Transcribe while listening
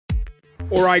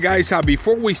Alright guys,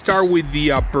 before we start with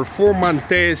the performance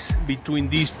test between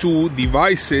these two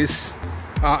devices,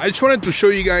 I just wanted to show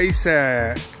you guys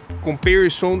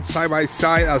comparison side by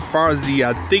side as far as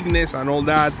the thickness and all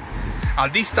that.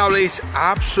 This tablet is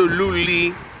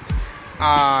absolutely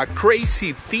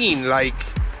crazy thin, like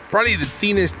probably the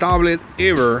thinnest tablet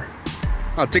ever.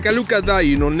 Take a look at that,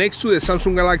 you know, next to the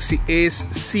Samsung Galaxy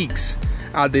S6,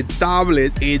 the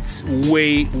tablet it's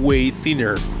way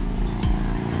thinner.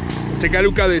 Take a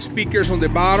look at the speakers on the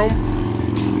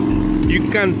bottom. You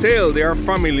can tell they are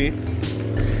family.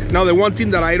 Now the one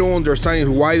thing that I don't understand is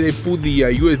why they put the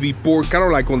USB port kind of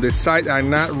like on the side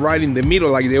and not right in the middle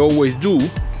like they always do.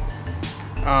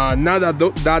 Not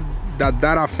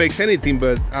that affects anything,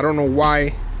 but I don't know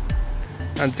why.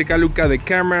 And take a look at the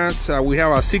cameras. We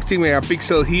have a 16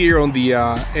 megapixel here on the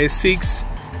S6,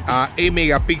 8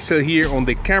 megapixel here on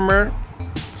the camera.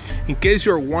 In case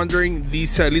you're wondering,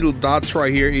 these little dots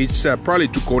right here, it's probably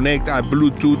to connect a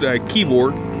Bluetooth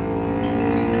keyboard.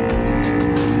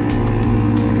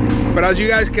 But as you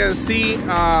guys can see,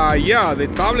 yeah, the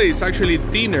tablet is actually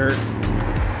thinner.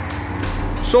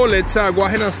 So let's go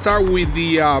ahead and start with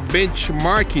the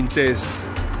benchmarking test.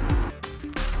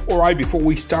 Alright, before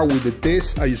we start with the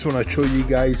test, I just want to show you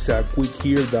guys quick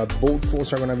here that both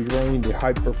phones are going to be running the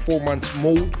high performance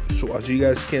mode. So as you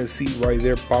guys can see right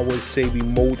there, power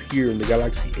saving mode here in the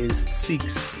Galaxy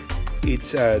S6,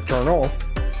 it's turned off.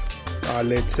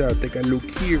 Let's take a look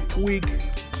here quick.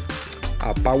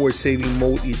 Power saving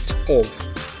mode is off.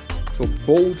 So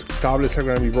both tablets are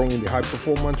going to be running the high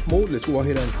performance mode. Let's go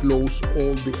ahead and close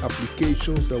all the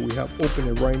applications that we have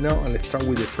open right now, and let's start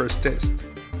with the first test.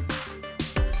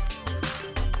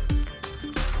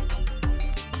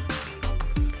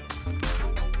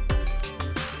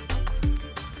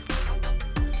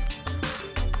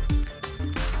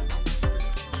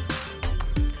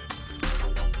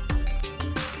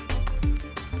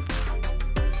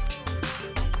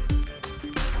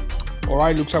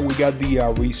 Alright, looks like we got the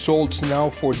results now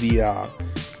for the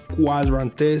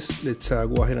quadrant test. Let's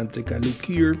go ahead and take a look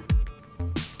here.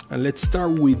 And let's start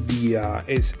with the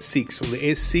S6. So the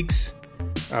S6,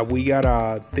 we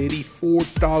got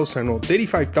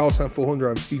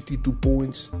 35,452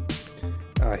 points.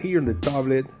 Here on the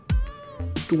tablet,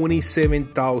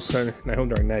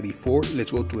 27,994.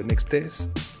 Let's go to the next test.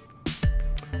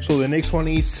 So the next one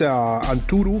is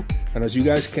Antutu, and as you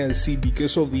guys can see,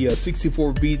 because of the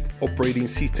 64-bit operating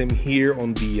system here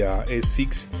on the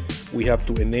S6, we have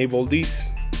to enable this.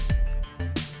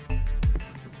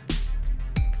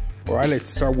 Alright, let's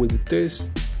start with the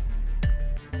test.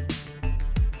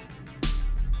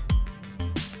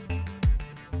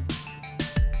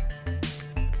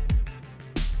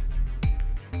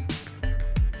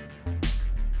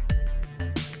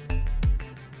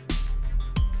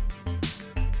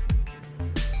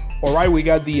 Alright, we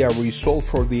got the result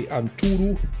for the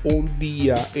Antutu on the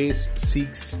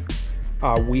S6.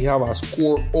 We have a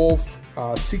score of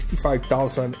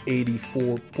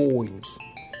 65,084 points.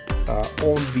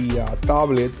 On the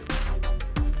tablet,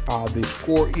 the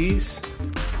score is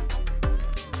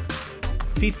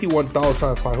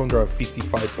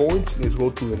 51,555 points. Let's go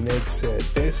to the next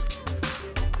test.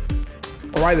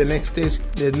 Alright, the next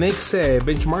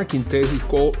benchmarking test is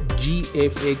called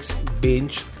GFX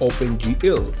Bench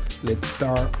OpenGL. Let's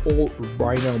start all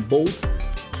right now both.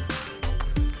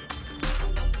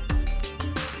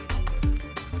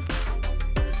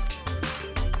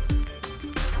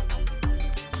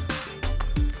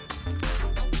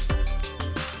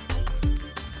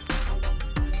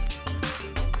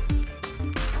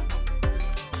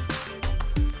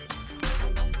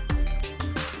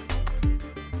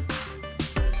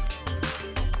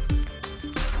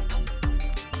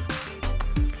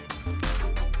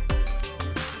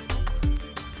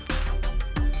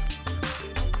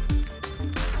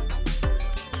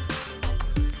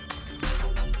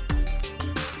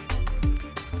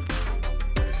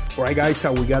 Alright guys,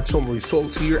 we got some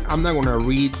results here. I'm not gonna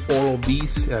read all of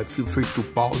these. Feel free to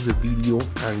pause the video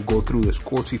and go through the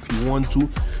scores if you want to.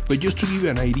 But just to give you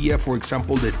an idea, for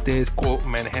example, the test called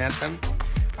Manhattan,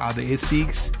 the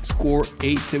S6 scored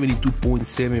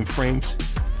 872.7 frames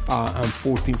and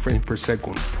 14 frames per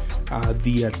second.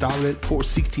 The tablet for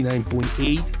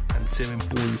 69.8 and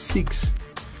 7.6.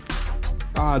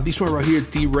 This one right here,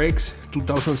 T-Rex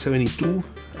 2072,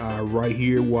 right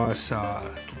here was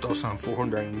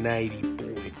 2,490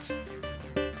 points.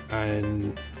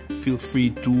 And feel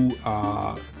free to,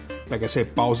 like I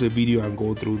said, pause the video and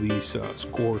go through these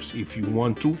scores if you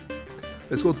want to.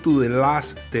 Let's go to the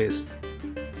last test.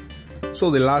 So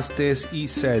the last test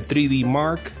is 3D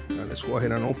Mark. Let's go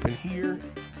ahead and open here.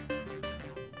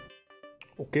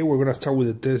 Okay, we're gonna start with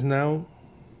the test now.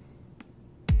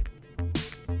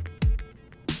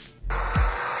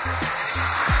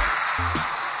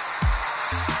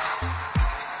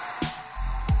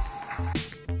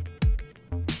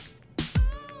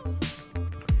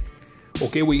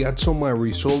 Okay, we got some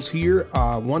results here.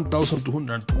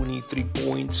 1,223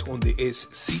 points on the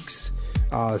S6,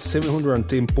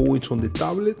 710 points on the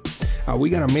tablet. We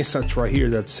got a message right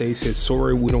here that says,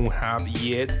 sorry, we don't have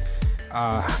yet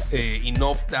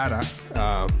enough data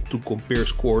to compare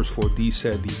scores for this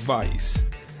device.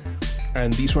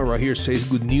 And this one right here says,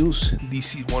 good news,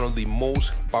 this is one of the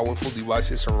most powerful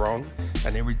devices around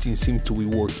and everything seems to be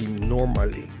working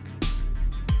normally.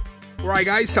 Alright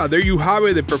guys, there you have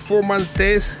it, the performance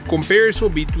test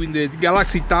comparison between the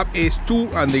Galaxy Tab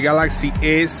S2 and the Galaxy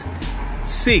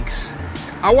S6.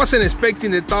 I wasn't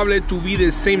expecting the tablet to be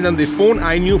the same than the phone.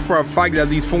 I knew for a fact that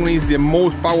this phone is the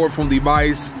most powerful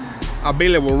device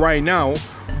available right now.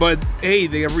 But hey,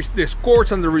 the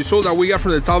scores and the results that we got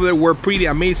from the tablet were pretty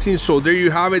amazing. So there you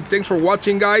have it. Thanks for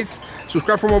watching guys.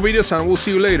 Subscribe for more videos and we'll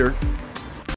see you later.